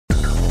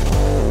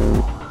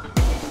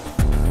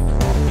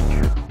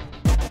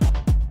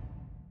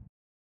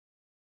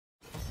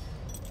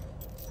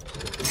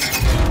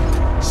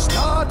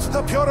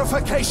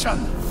purification!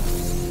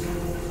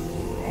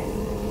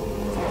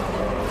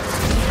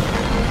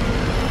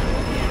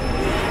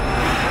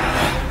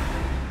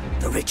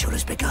 The ritual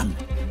has begun.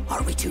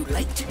 Are we too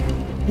late?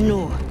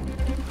 No.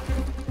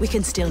 We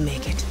can still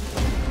make it.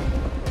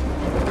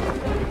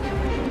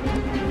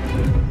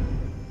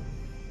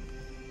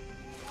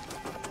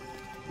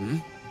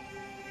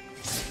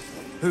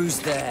 Who's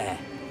there?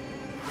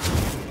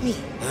 Me.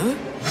 Huh?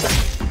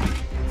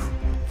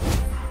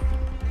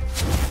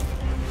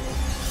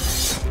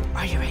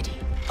 Are you ready?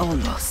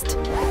 Almost.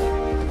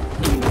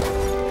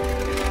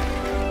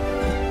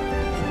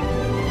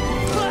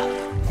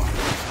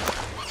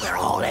 We're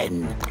all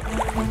in.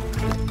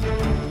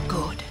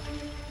 Good.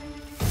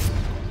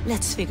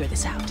 Let's figure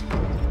this out.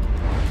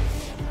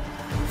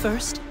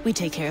 First, we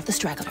take care of the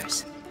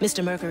stragglers.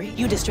 Mr. Mercury,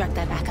 you distract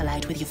that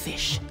acolyte with your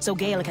fish, so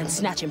Gale can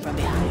snatch him from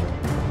behind.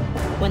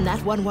 When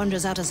that one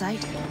wanders out of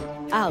sight,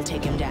 I'll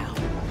take him down.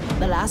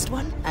 The last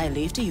one, I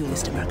leave to you,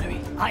 Mr. Mercury.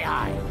 Aye,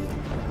 aye.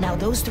 Now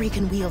those three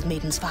can wield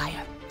Maiden's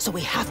Fire, so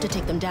we have to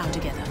take them down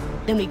together.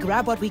 Then we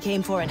grab what we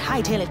came for and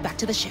hightail it back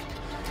to the ship.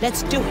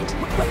 Let's do it.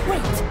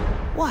 Wait.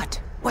 What?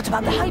 What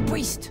about the High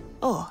Priest?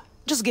 Oh,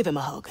 just give him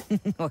a hug.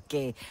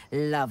 Okay,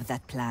 love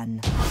that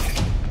plan.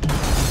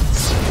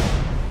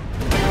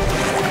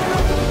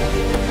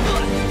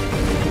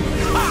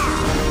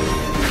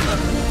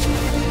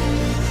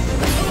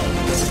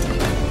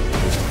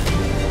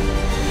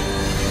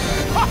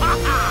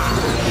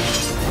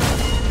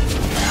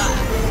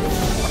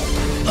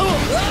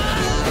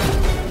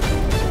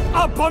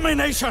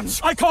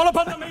 Abominations! I call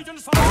upon the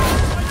Maiden's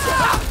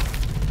Fire!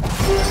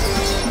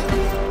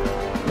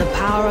 The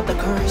power of the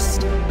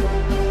cursed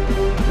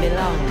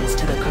belongs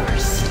to the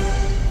cursed.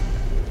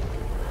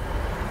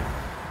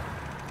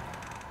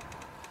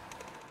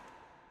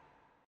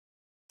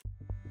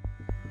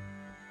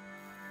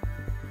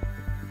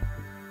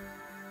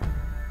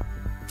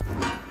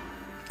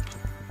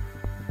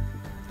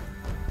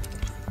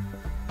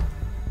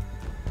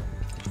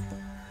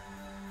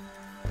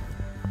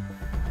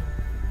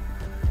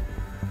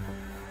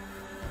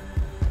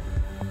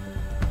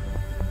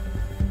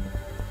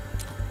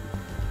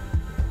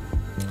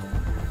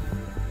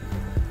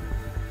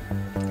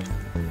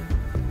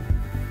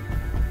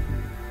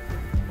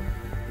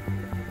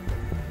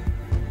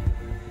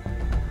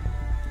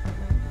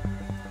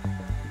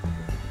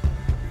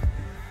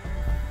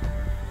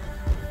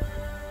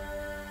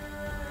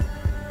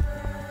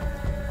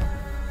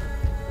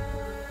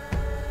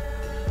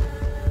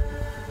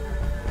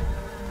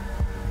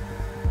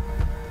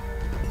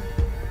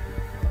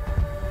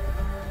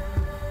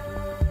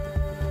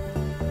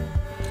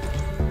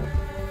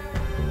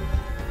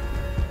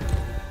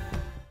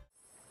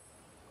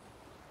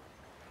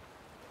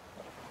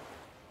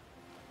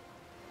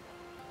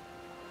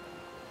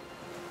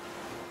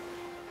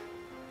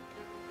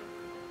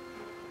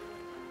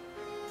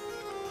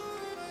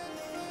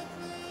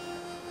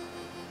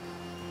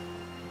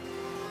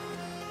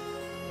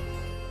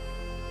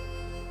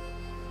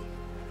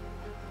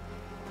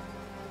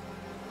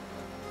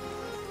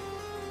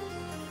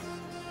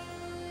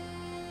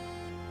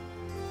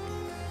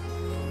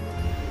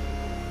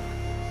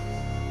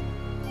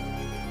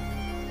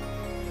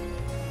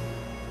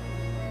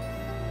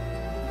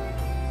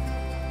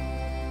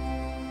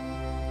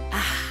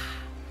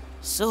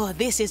 So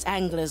this is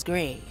Angler's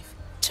grave.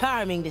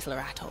 Charming little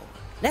rat hole.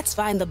 Let's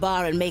find the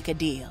bar and make a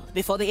deal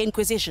before the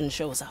Inquisition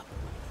shows up.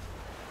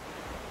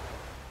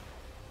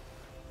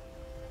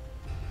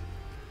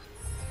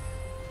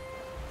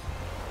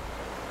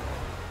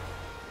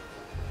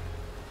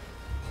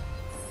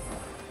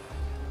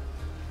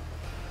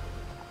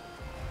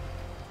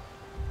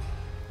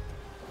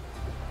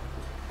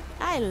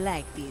 I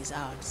like these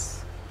odds.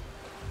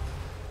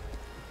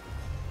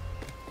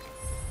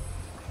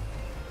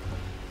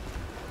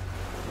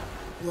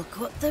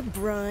 Look what the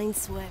brine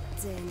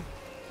swept in.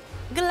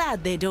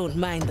 Glad they don't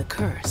mind the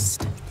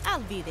cursed. I'll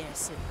be there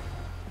soon.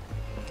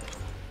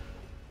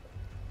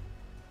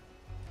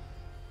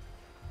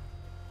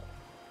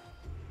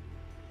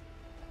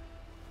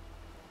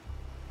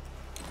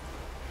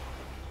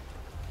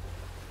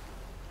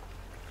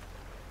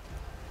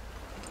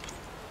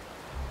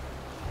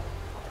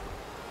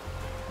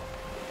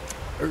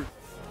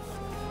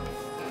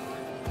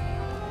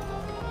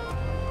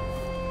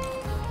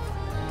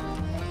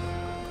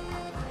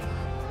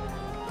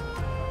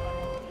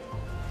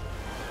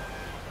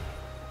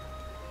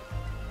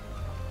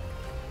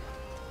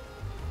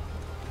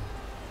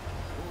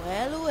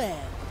 Well.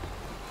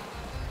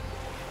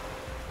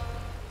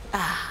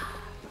 Ah,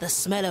 the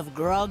smell of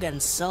grog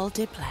and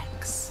salty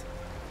planks.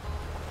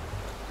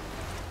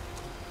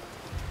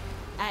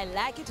 I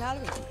like it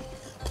already.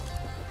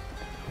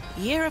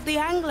 Year of the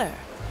Angler.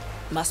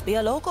 Must be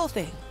a local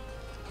thing.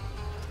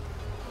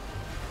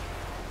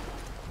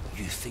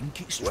 You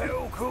think it's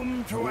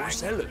Welcome to More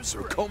zealots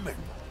are coming.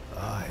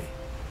 Aye.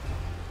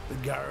 The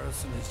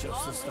garrison is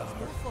just the start.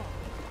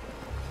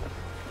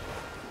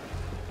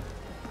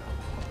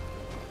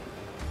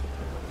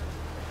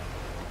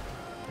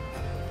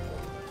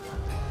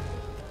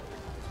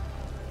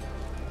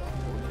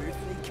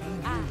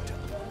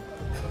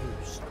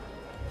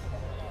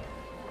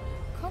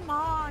 Come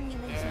on, you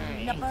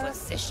lazy nipper.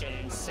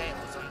 Inquisition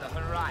sails on the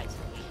horizon.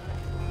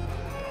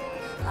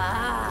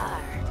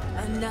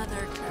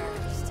 Another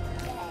cursed.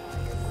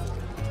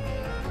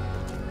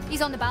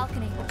 He's on the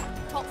balcony,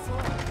 top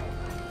floor.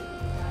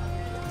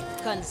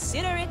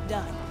 Consider it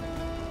done.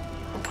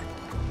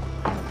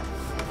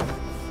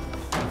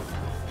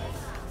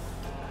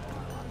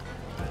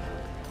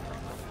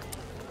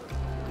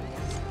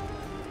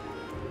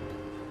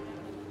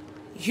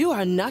 You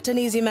are not an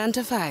easy man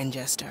to find,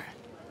 Jester.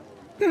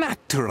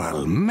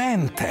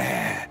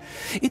 Naturalmente.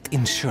 It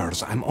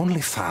ensures I'm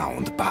only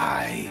found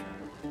by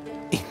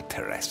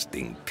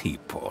interesting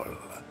people.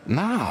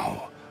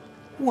 Now,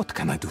 what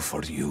can I do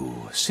for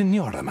you,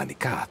 Signora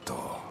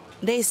Manicato?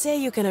 They say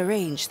you can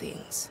arrange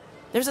things.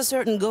 There's a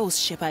certain ghost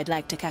ship I'd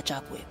like to catch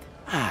up with.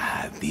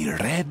 Ah, the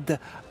Red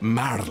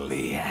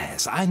Marley,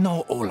 yes. I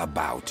know all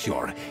about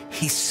your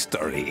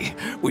history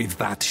with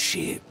that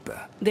ship.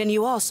 Then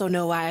you also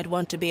know why I'd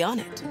want to be on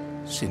it.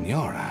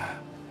 Signora,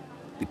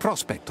 the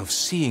prospect of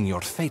seeing your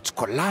fates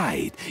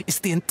collide is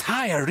the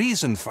entire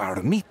reason for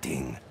our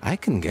meeting. I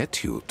can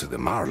get you to the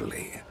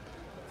Marley,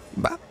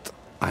 but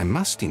I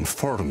must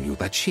inform you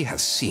that she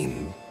has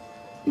seen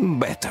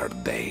better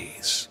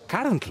days.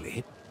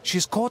 Currently,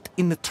 she's caught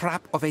in the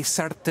trap of a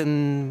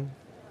certain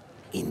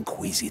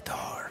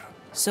Inquisitor.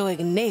 So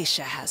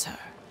Ignatia has her.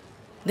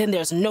 Then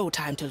there's no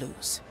time to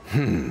lose.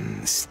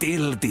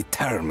 Still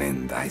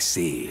determined, I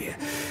see.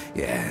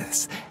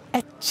 Yes,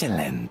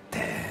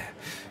 excelente.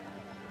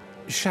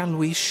 Shall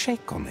we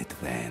shake on it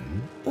then?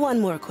 One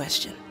more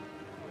question.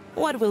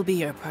 What will be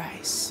your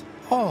price?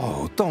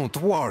 Oh, don't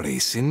worry,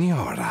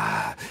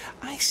 Signora.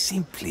 I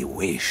simply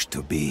wish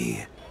to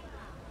be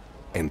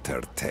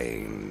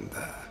entertained.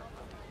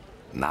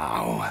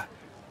 Now,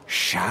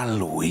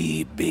 shall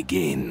we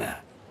begin?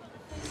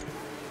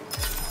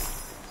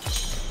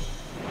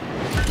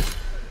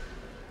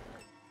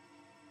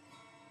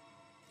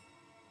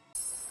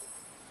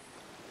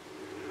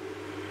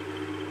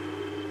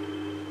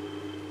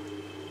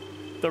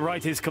 The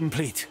rite is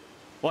complete.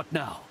 What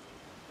now?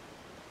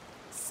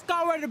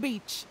 Scour the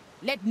beach.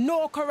 Let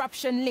no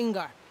corruption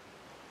linger.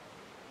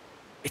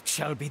 It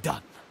shall be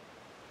done.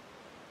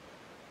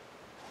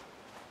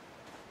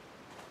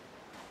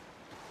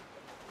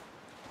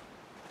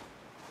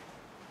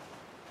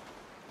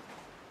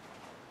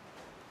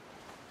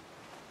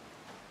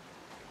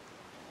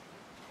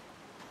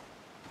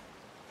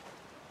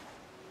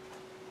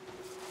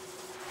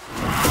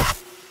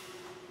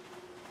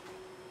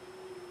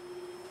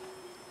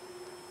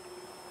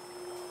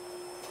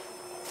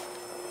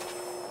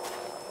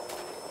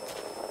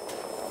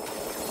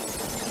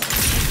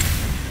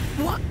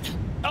 What?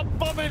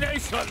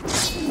 Abomination!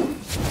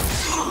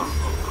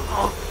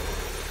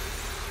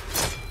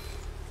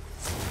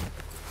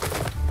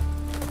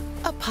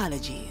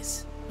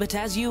 Apologies, but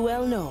as you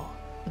well know,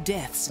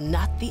 death's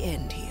not the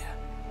end here.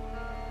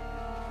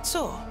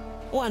 So,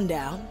 one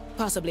down,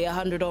 possibly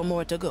 100 or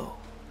more to go.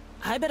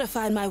 I better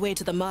find my way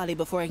to the Mali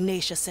before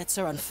Ignatia sets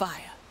her on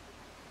fire.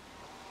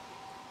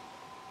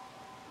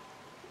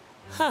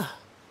 Huh.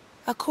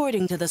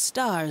 According to the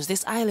stars,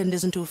 this island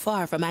isn't too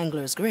far from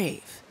Angler's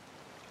grave.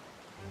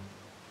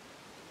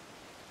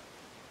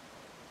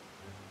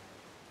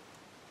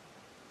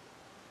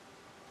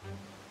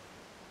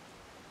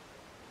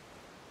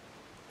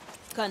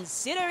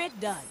 Consider it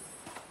done.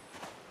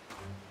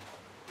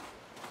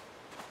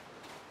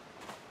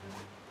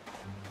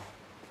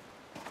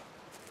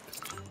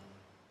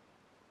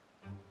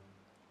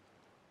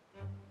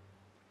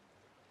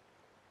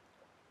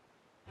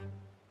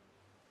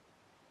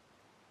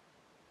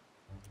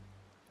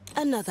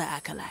 Another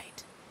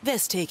acolyte.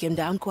 Best take him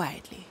down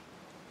quietly.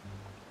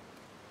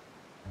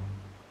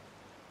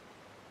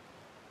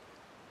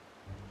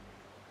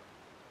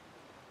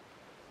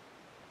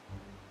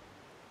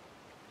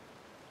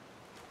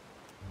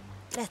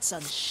 Let's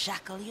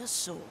unshackle your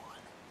soul.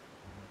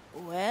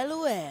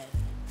 Well, well.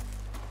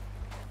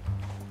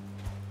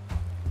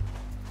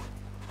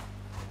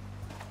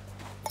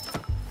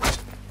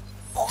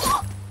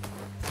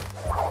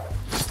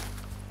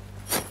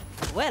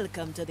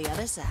 Welcome to the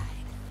other side.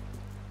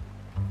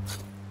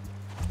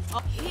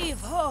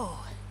 Heave-ho!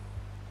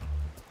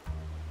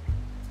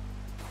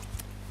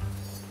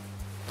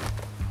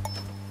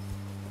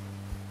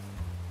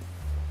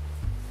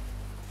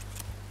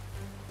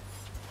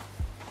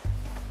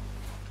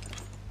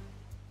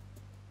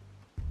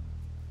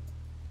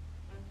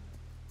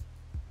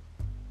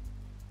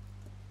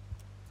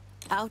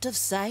 Out of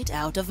sight,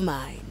 out of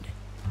mind.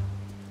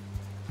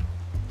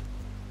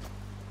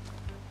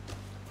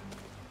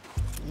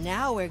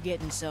 Now we're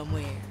getting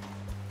somewhere.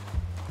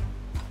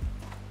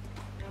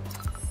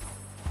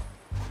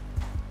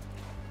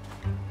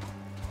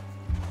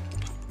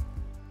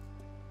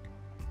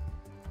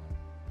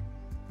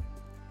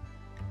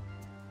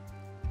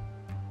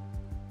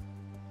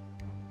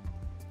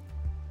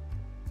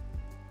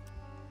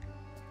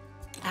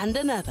 And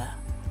another.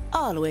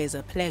 Always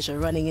a pleasure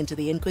running into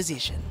the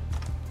Inquisition.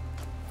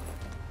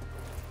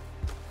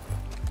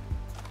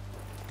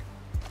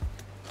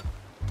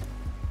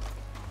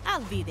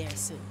 I'll be there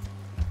soon.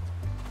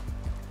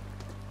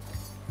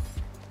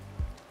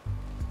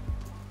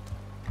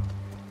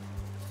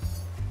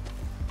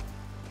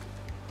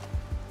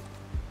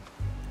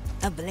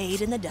 A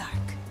blade in the dark.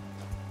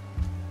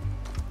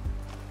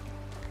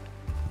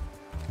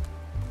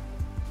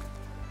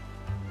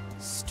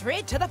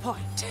 Straight to the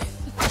point.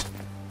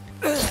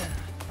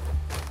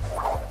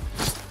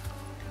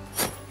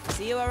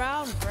 See you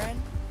around,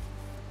 friend.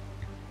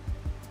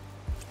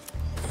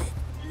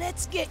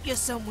 Let's get you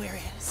somewhere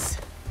else.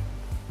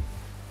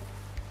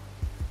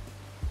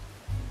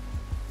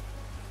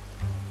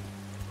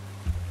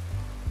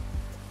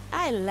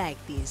 I like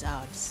these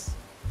odds.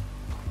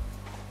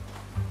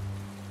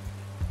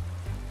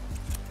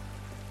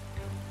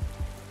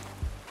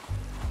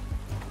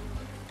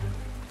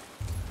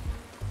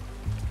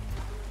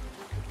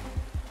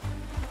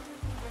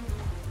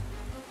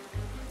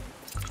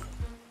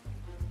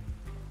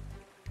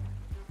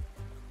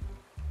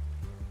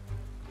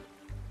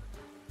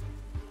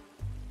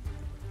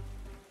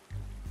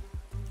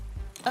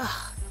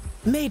 Ugh,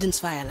 Maiden's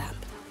fire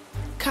lamp.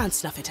 Can't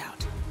snuff it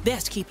out.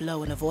 Best keep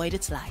low and avoid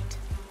its light.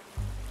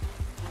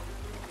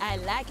 I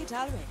like it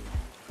already.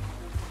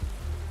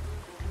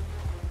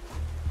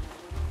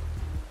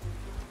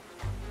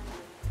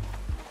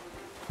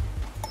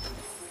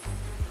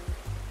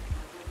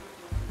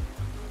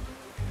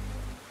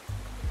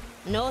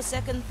 No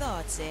second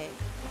thoughts, eh?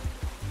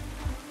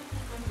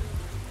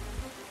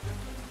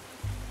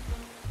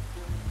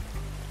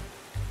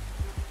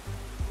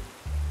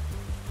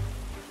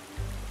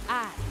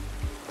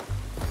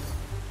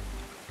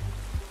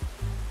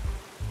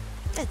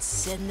 Let's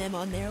send them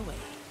on their way.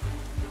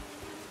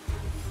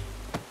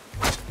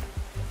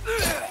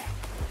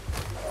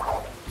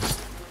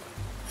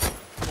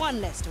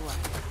 One less to worry.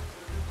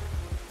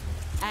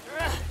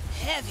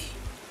 Heavy.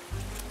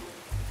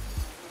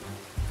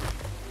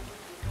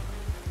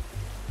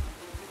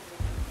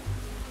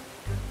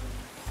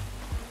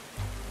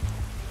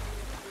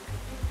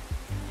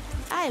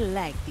 I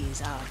like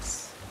these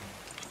odds.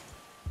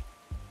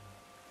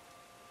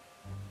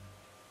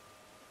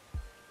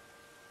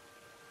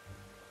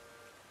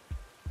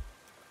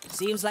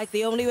 Seems like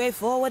the only way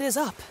forward is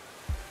up.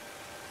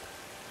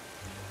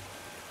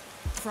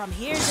 From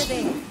here to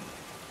there.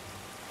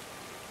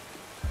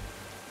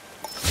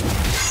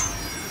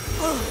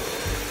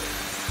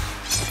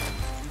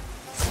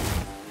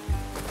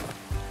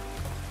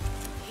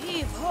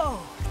 Heave-ho!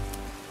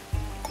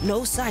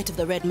 No sight of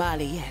the Red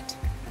Marley yet.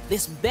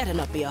 This better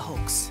not be a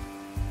hoax.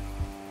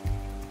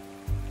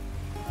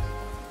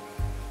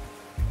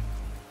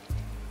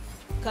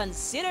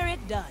 Consider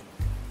it done.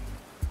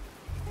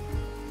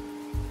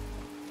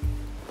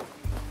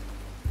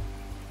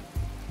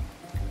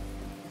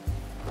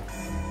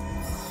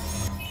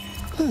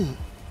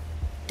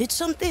 Did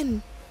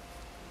something?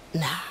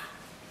 Nah.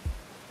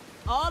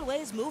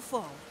 Always move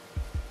forward.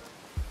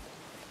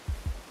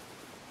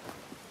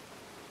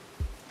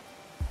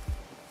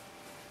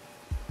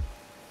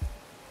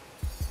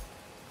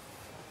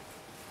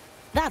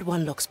 That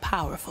one looks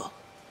powerful.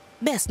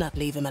 Best not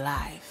leave him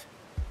alive.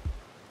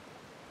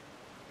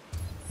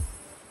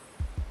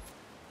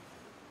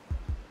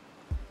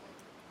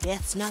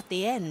 Death's not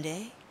the end,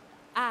 eh?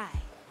 Aye.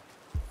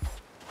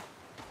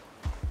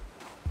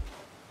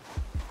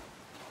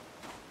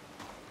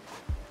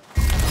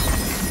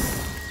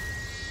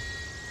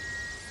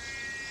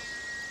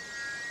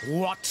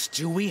 What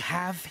do we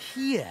have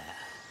here?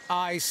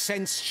 I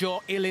sensed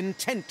your ill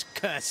intent,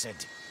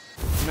 cursed.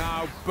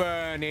 Now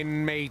burn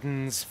in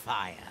Maiden's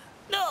fire.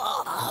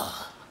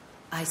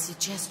 I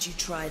suggest you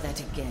try that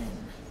again.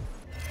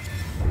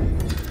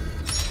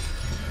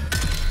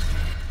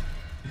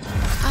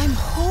 I'm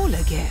whole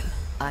again.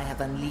 I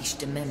have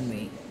unleashed a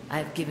memory. I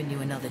have given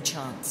you another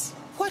chance.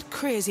 What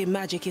crazy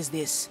magic is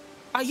this?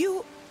 Are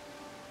you...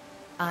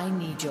 I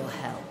need your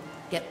help.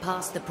 Get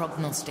past the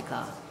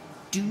prognosticator.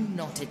 Do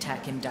not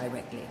attack him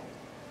directly.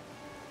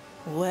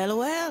 Well,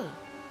 well.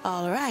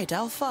 All right,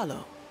 I'll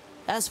follow.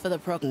 As for the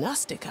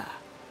prognosticator,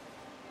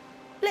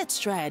 let's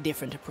try a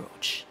different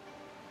approach.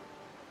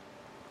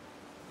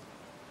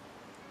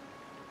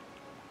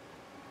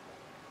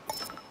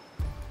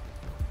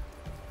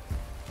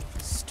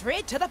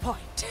 Straight to the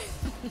point.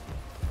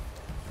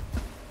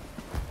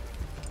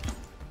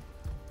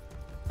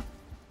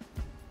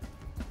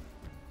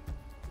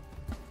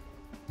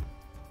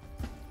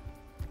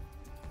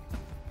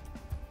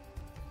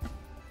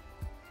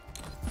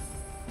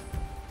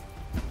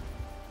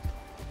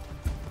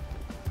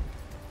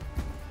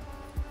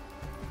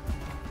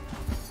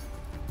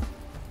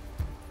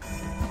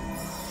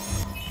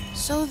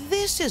 So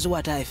this is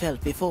what I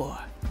felt before.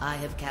 I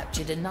have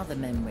captured another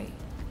memory.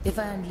 If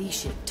I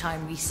unleash it,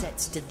 time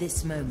resets to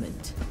this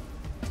moment.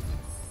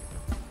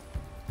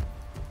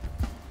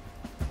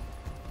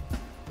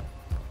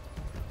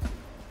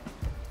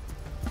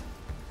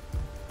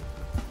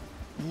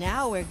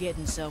 Now we're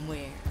getting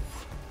somewhere.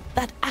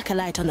 That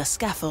acolyte on the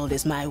scaffold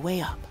is my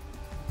way up.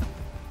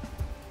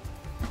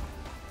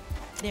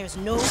 There's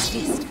no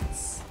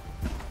distance.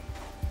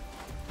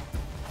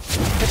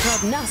 The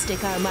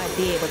prognosticator might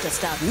be able to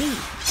stop me,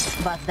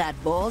 but that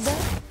boulder?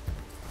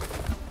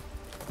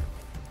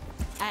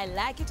 I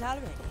like it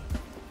already.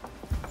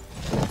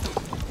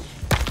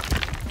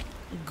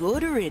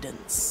 Good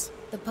riddance.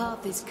 The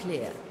path is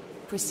clear.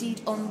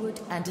 Proceed onward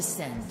and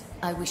ascend.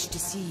 I wish to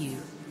see you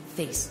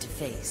face to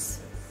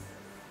face.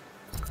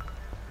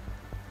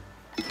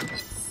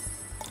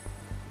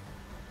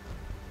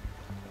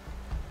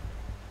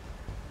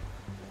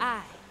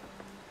 Aye.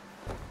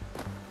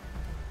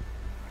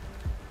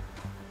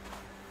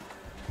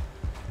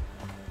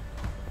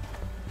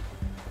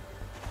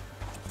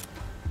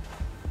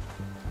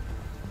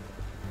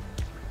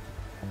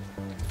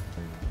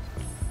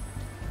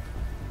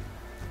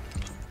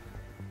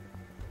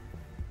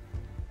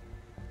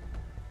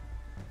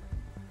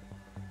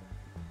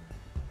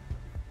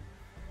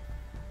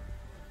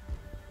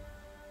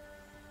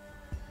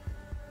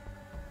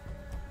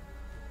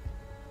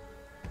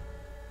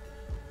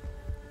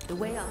 The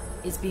way up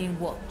is being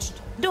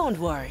watched. Don't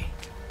worry.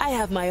 I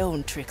have my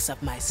own tricks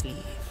up my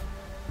sleeve.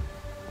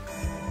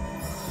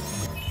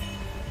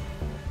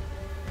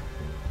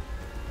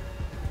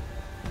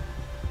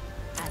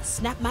 I'll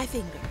snap my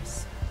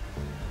fingers.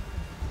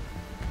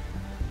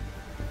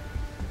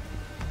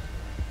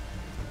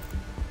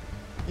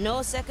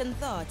 No second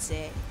thoughts,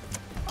 eh?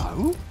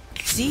 Oh?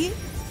 See?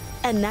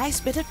 A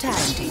nice bit of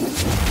timing.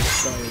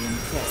 Very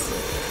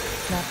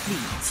impressive. Now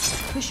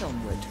please, push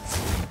onward.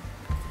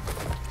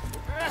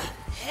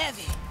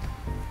 Heavy.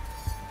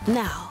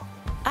 Now,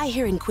 I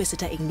hear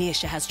Inquisitor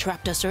Ignatia has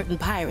trapped a certain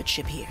pirate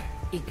ship here.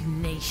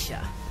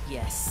 Ignatia,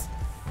 yes.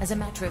 As a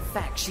matter of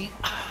fact, she...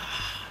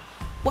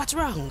 What's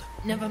wrong?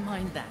 Never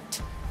mind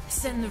that.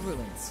 Send the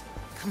ruins.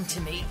 Come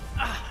to me.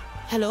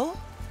 Hello?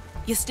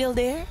 You still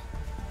there?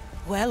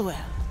 Well,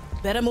 well.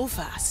 Better move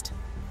fast.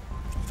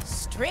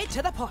 Straight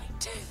to the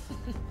point.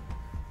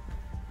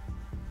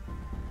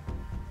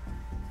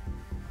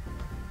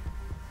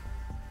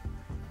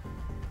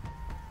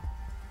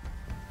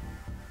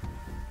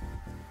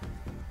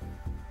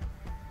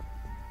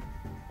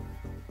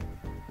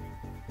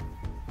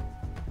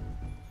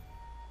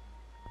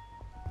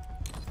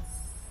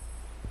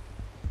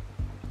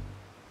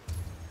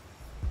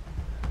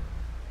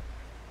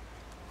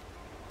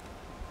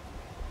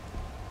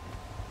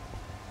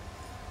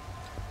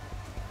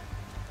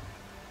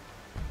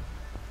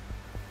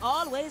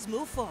 Always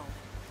move forward.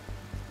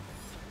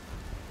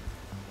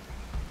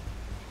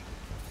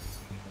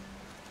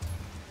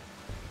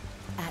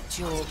 At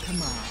your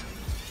command.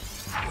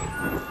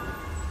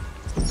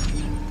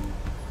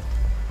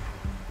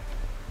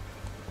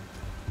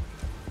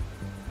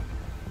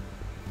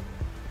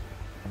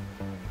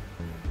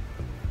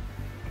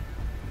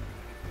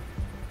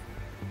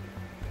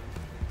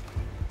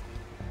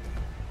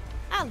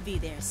 I'll be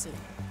there soon.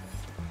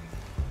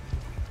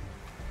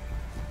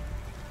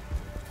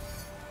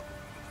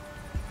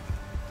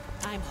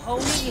 I'm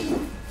holding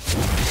in.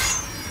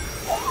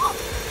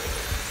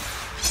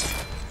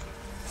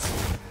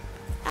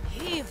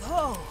 Heave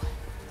ho!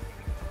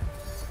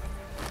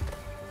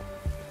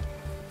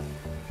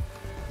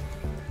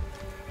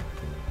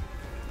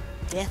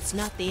 Death's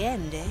not the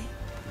end, eh?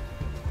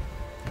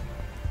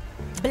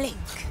 Blink.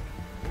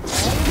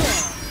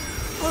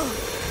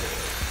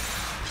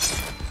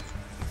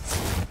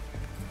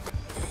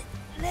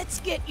 Let's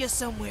get you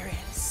somewhere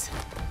else.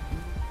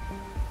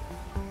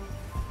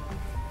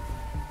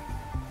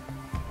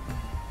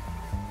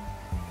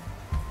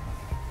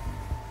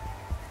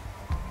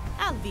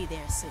 I'll be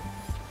there soon.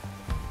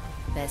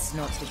 Best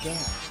not forget,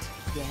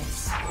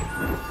 yes?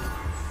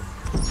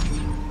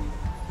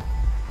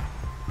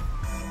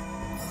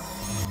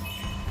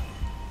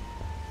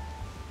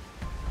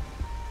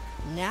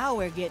 Now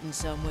we're getting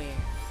somewhere.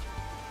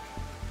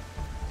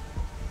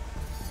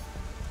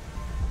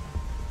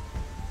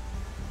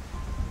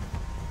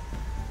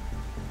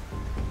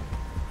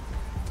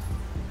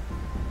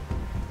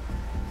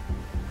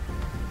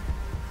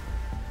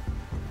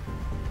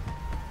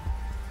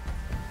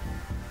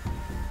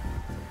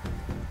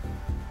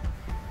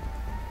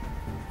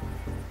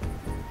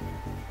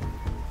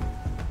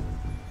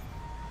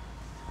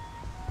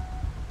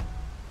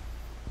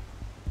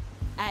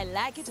 I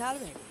like it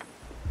already.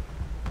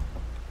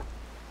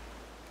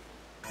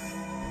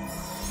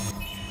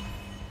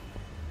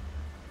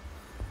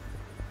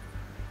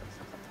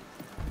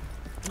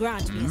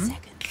 Grant me a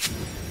second.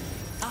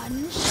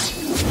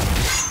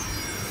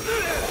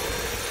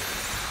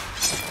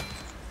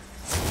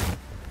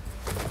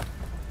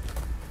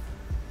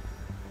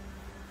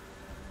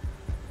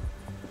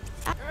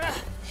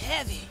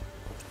 Heavy.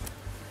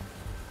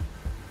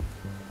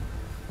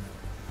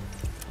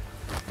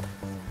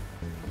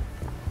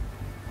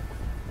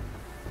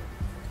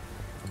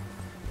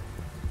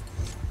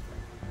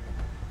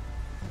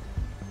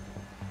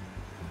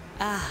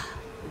 Ah,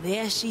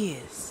 there she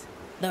is.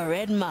 The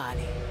Red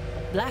Marley.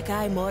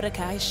 Black-Eye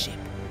Mordechai's ship.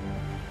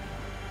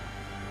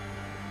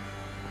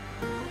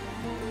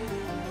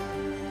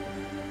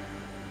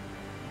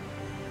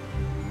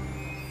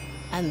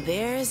 And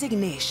there's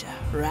Ignatia,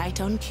 right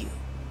on cue.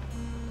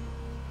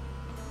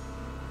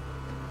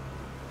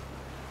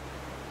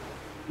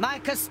 My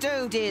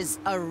custode is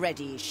a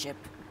ready ship.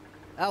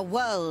 A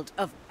world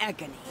of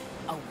agony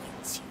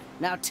awaits you.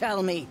 Now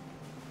tell me,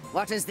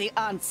 what is the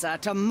answer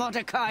to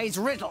Mordechai's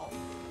riddle?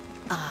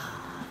 Ah,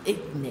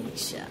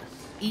 Ignatia.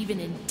 Even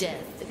in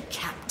death, the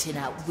captain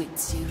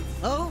outwits you.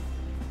 Oh?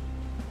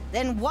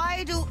 Then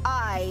why do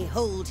I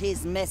hold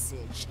his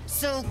message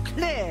so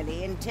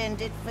clearly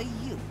intended for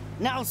you?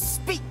 Now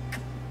speak!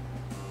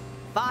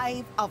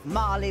 5 of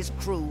Marley's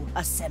crew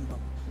assemble.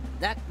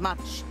 That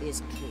much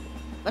is clear.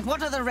 But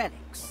what are the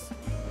relics?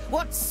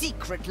 What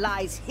secret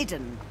lies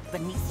hidden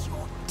beneath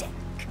your deck?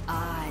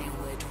 I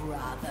would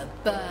rather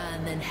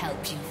burn than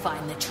help you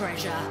find the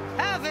treasure.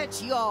 Have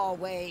it your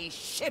way,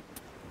 ship!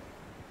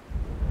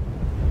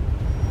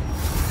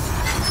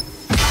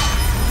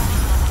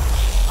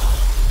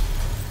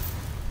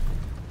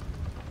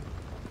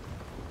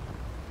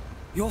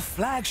 Your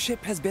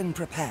flagship has been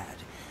prepared,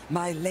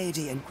 my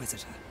Lady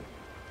Inquisitor.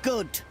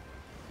 Good.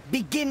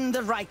 Begin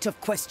the rite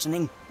of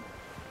questioning.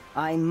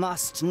 I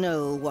must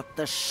know what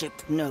the ship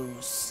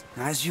knows.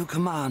 As you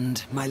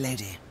command, my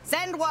lady.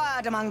 Send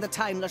word among the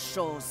timeless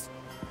shores.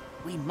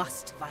 We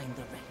must find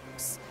the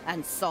relics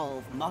and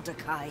solve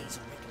Mordechai's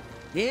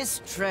riddle.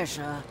 This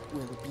treasure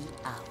will be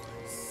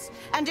ours.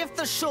 And if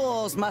the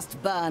shores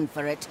must burn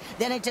for it,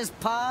 then it is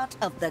part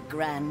of the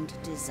grand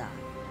design.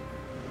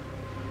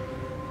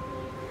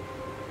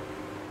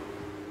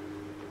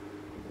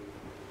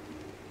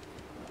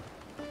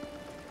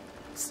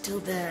 Still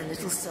there,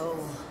 little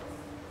soul.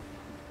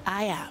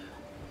 I am.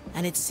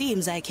 And it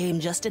seems I came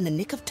just in the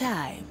nick of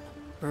time.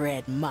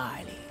 Red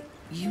Marley.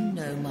 You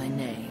know my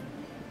name.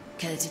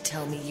 Care to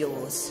tell me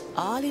yours?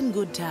 All in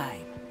good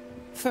time.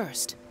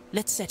 First,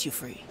 let's set you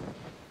free.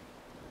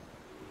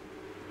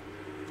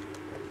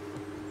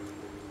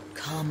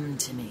 Come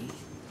to me.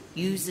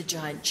 Use the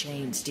giant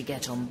chains to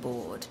get on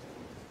board.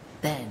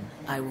 Then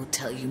I will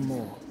tell you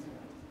more.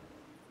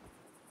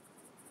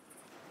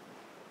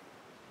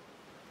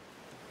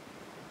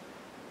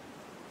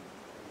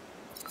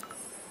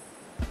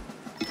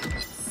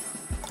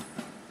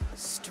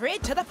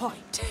 Straight to the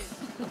point.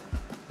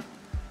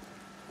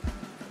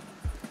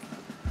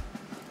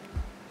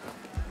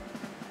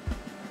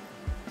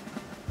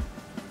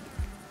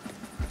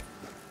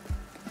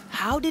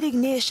 How did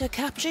Ignatia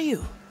capture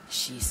you?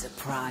 She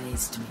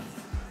surprised me.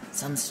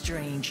 Some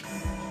strange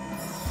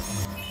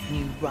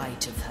new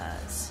right of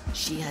hers.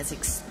 She has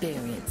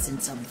experience in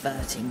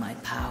subverting my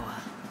power,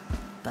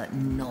 but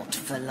not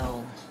for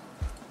long.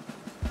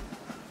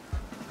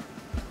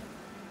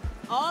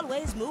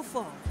 Always move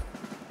forward.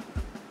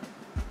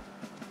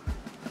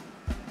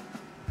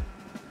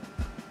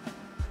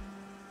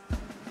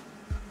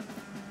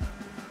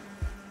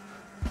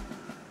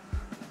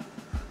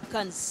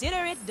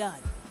 Consider it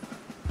done.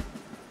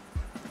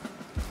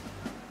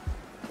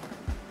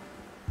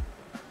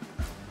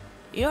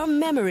 Your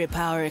memory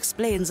power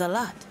explains a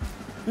lot.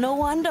 No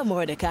wonder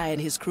Mordechai and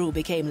his crew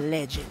became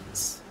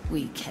legends.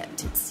 We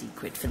kept it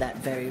secret for that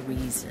very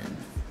reason.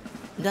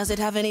 Does it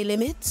have any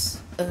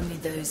limits? Only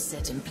those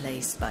set in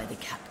place by the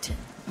captain.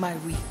 My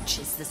reach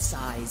is the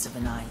size of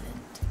an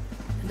island.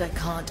 And I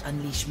can't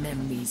unleash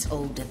memories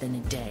older than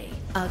a day.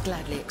 I'll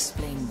gladly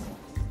explain more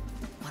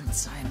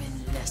once I'm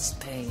in less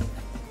pain.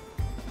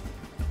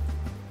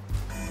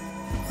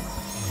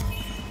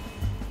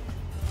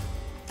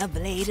 A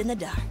blade in the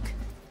dark.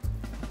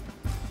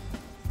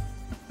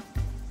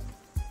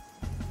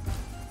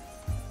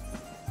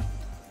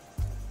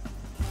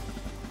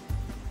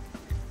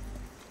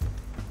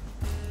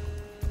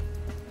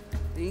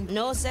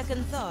 No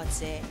second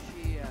thoughts, eh?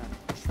 She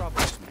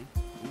troubles me.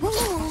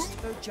 No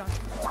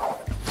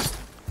judgment.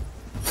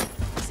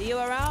 See you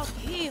around?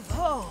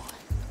 Heave-ho!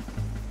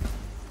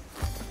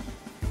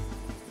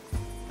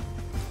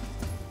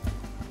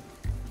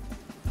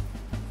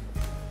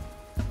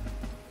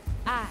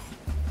 Aye.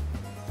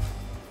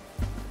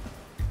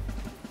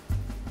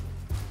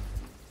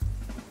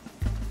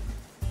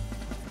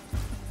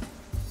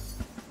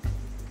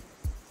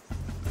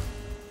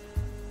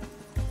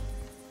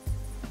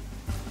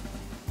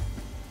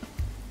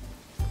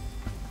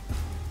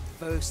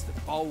 First the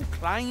bold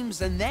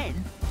claims, and then...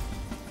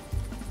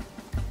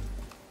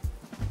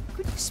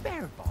 Could you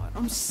spare a bite?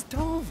 I'm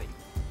starving.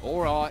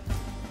 All right.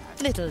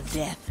 Little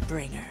death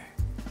bringer.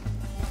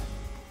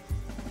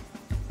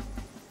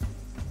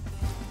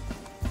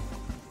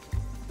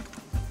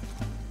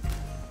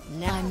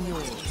 Now I'm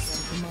yours on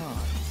command.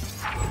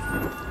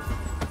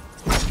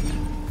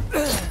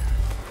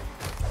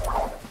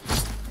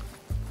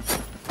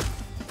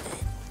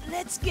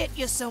 Let's get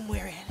you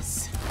somewhere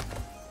else.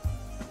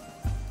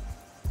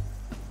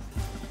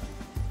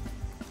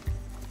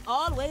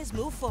 Always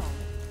move forward.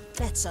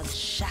 Let's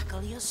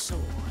unshackle your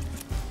sword.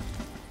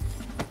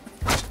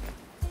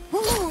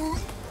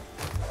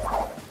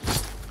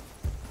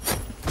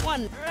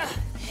 One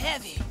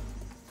heavy.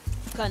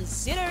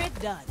 Consider it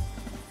done.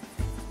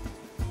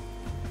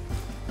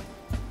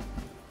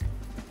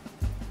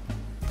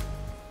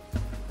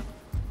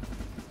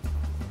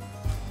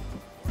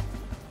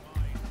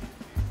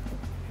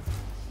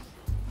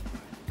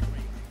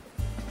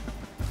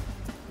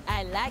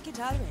 I like it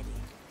already.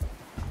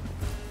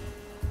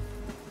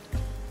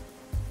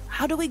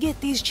 How do we get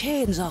these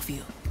chains off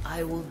you?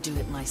 I will do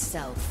it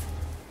myself.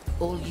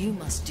 All you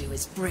must do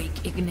is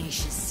break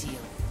Ignatius' seal.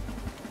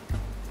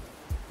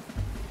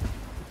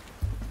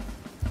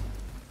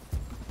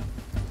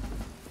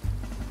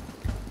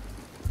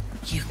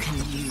 can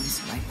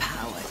use my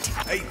power to...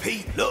 Hey,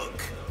 Pete, look!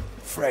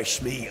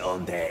 Fresh meat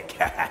on deck.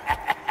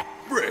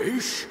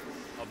 Fresh?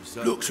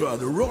 Looks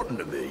rather rotten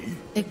to me.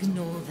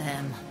 Ignore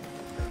them.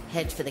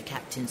 Head for the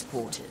captain's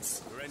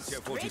quarters.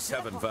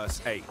 47,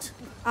 verse 8.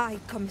 Aye,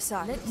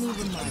 Commissar. Let me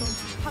remind you.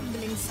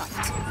 Humbling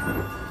sight.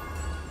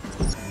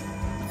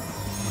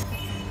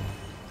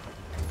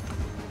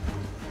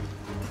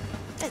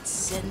 Let's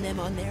send them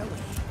on their way.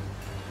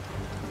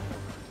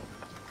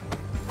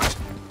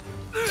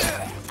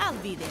 I'll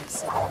be there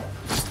soon.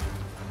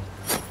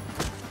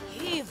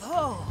 Heave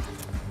ho!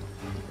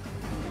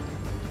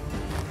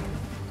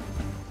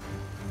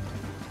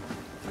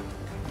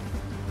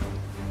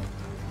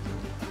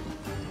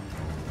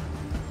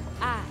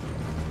 Aye.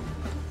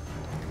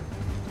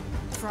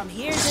 From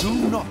here to...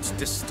 Do not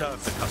disturb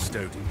the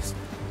custodies.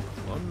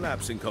 One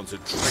lapse in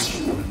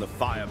concentration and the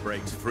fire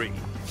breaks free.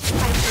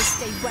 I will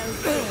stay well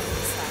clear of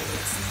these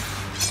fires.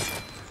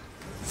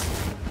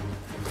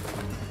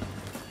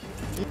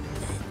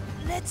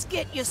 Let's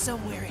get you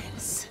somewhere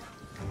else.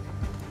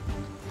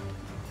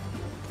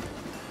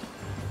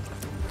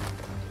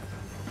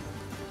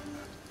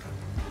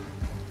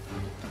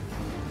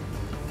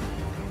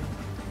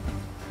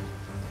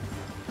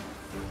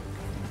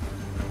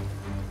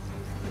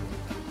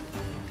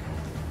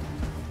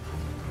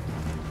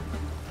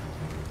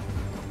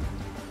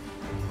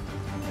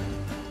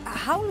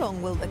 How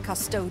long will the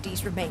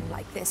custodies remain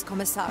like this,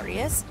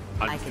 Commissarius?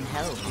 I can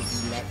help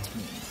if you let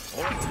me.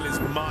 Or until his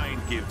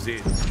mind gives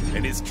in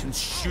and is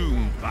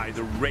consumed by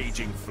the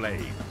raging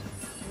flame.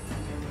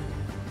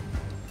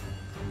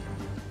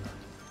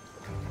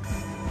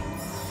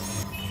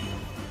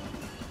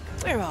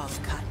 We're all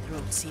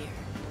cutthroats here.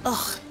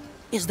 Ugh,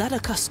 is that a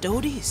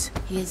custodes?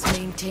 He is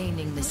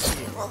maintaining the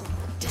skill.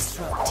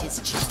 Disrupt his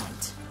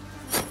chant.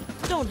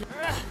 Don't...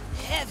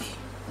 heavy.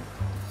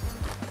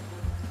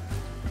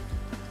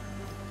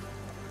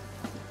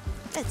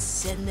 Let's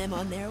send them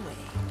on their way.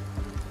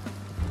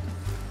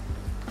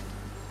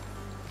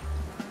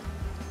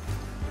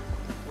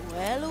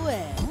 Well,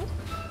 well.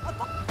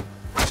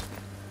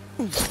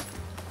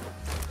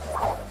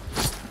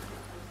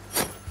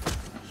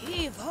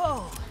 Heave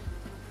ho!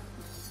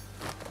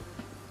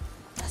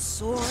 A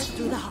sword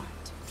through the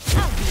heart.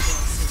 I'll be there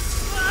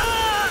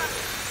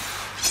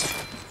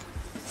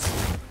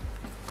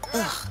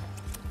soon. Ugh,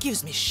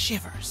 gives me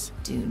shivers.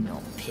 Do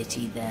not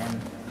pity them.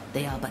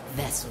 They are but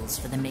vessels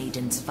for the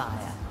Maiden's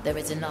fire. There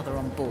is another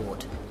on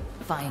board.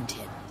 Find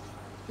him.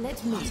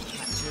 Let me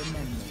capture a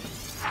memory.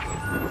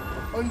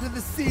 Under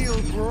the seal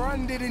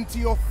branded into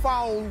your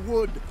foul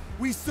wood,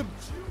 we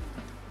subdue...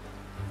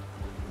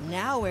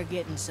 Now we're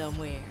getting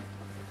somewhere.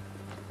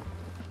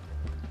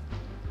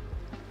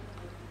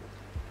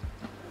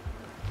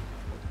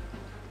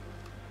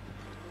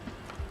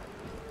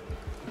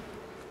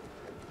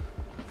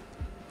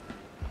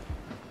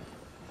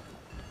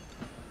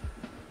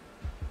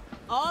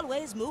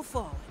 Always move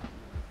forward.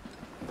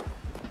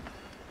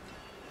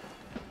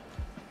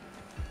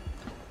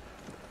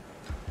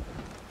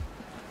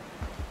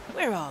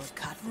 We're all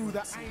cut through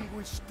the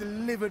anguish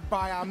delivered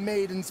by our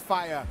Maiden's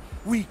fire.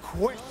 We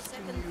question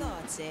second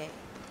thoughts, eh?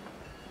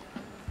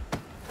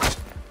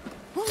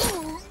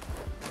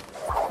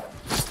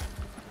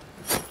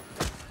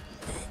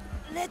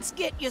 Let's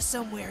get you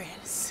somewhere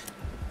else.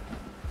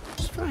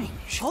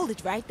 Strange. Hold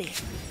it right there.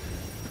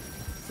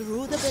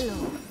 Through the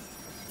below.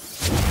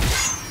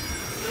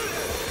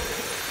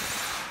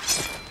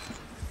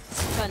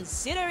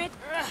 Consider it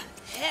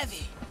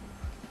heavy.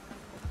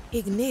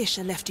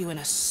 Ignatia left you in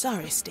a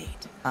sorry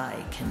state.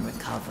 I can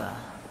recover.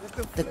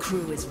 The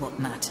crew is what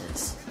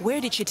matters. Where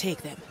did she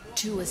take them?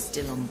 2 are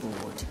still on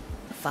board.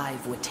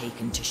 5 were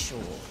taken to shore.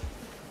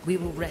 We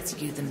will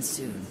rescue them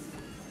soon.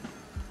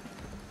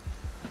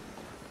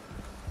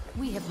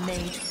 We have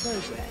made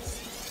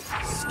progress.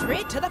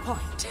 Straight to the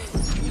point.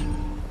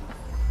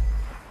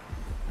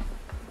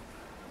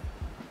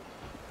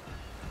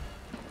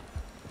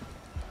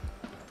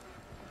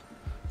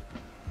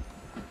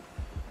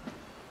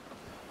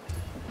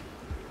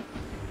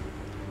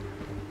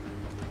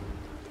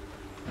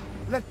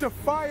 Let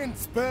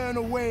defiance burn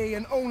away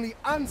and only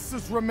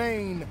answers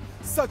remain.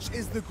 Such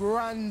is the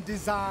grand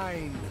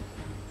design.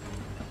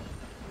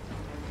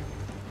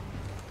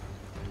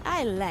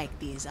 I like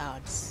these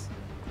odds.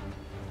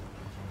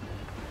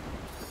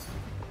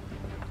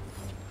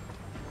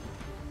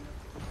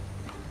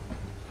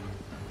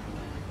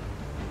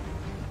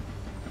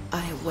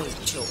 I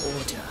await your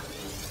order.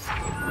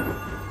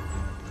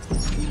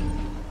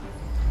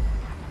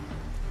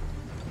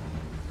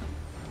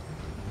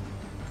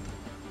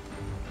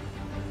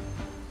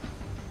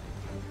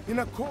 In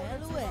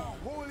accordance with our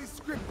holy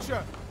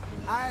scripture,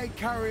 I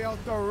carry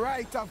out the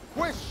right of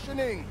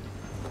questioning.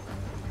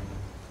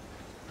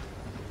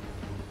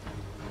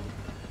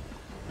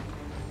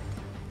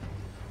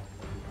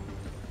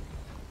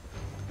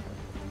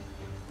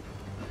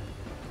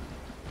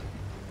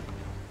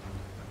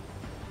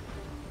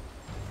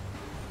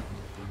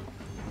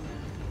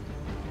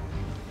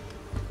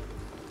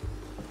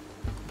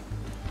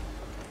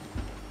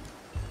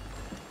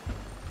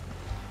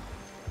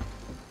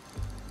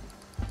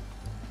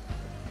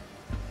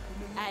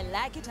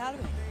 like it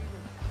already.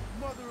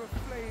 Mother of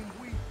Flame,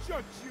 we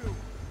judge you!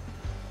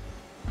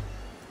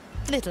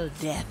 Little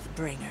Death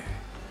Bringer.